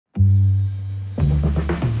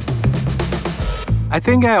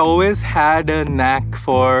think I always had a knack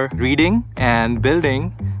for reading and building.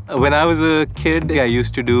 When I was a kid, I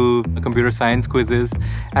used to do computer science quizzes,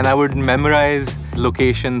 and I would memorize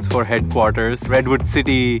locations for headquarters, Redwood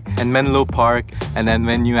City and Menlo Park, and then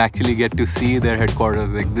when you actually get to see their headquarters,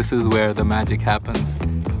 like, this is where the magic happens.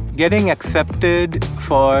 Getting accepted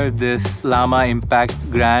for this Llama Impact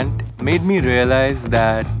Grant made me realize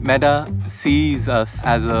that Meta sees us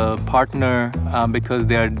as a partner because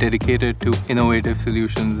they are dedicated to innovative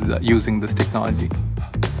solutions using this technology.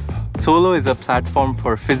 Solo is a platform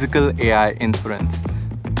for physical AI inference.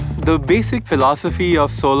 The basic philosophy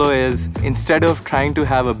of Solo is, instead of trying to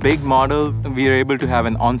have a big model, we are able to have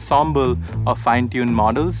an ensemble of fine-tuned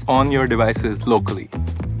models on your devices locally.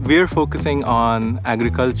 We're focusing on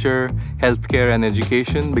agriculture, healthcare, and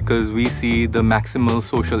education because we see the maximal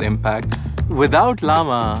social impact. Without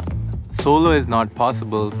Llama, Solo is not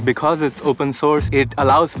possible. Because it's open source, it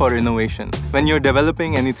allows for innovation. When you're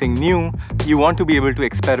developing anything new, you want to be able to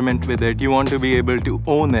experiment with it. You want to be able to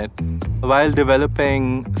own it. While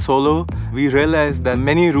developing Solo, we realized that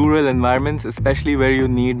many rural environments, especially where you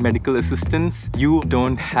need medical assistance, you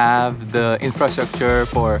don't have the infrastructure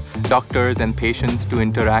for doctors and patients to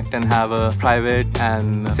interact and have a private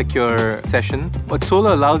and secure session. What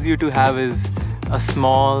Solo allows you to have is a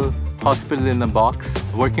small hospital in a box.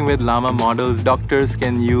 Working with Llama models, doctors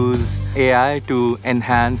can use AI to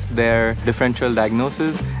enhance their differential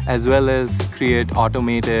diagnosis as well as create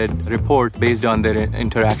automated report based on their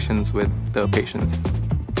interactions with the patients.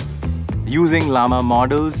 Using Llama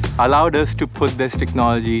models allowed us to put this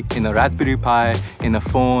technology in a Raspberry Pi, in a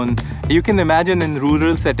phone. You can imagine in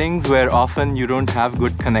rural settings where often you don't have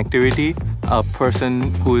good connectivity, a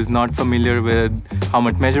person who is not familiar with how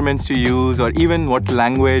much measurements to use or even what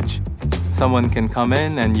language, someone can come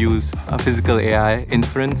in and use a physical AI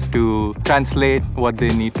inference to translate what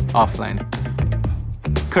they need offline.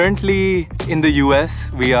 Currently in the US,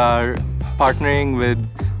 we are partnering with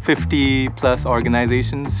 50 plus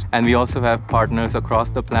organizations, and we also have partners across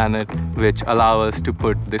the planet which allow us to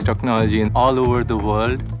put this technology in all over the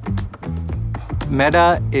world.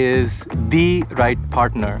 Meta is the right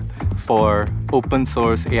partner for open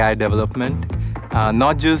source AI development,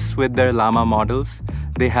 not just with their Llama models.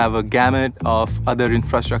 They have a gamut of other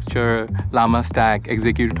infrastructure, Llama Stack,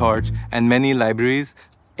 Executorch, and many libraries.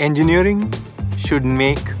 Engineering should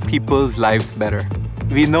make people's lives better.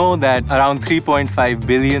 We know that around 3.5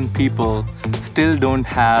 billion people still don't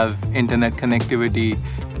have internet connectivity.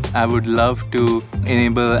 I would love to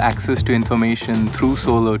enable access to information through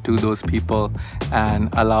Solo to those people and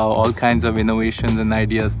allow all kinds of innovations and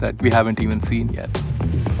ideas that we haven't even seen yet.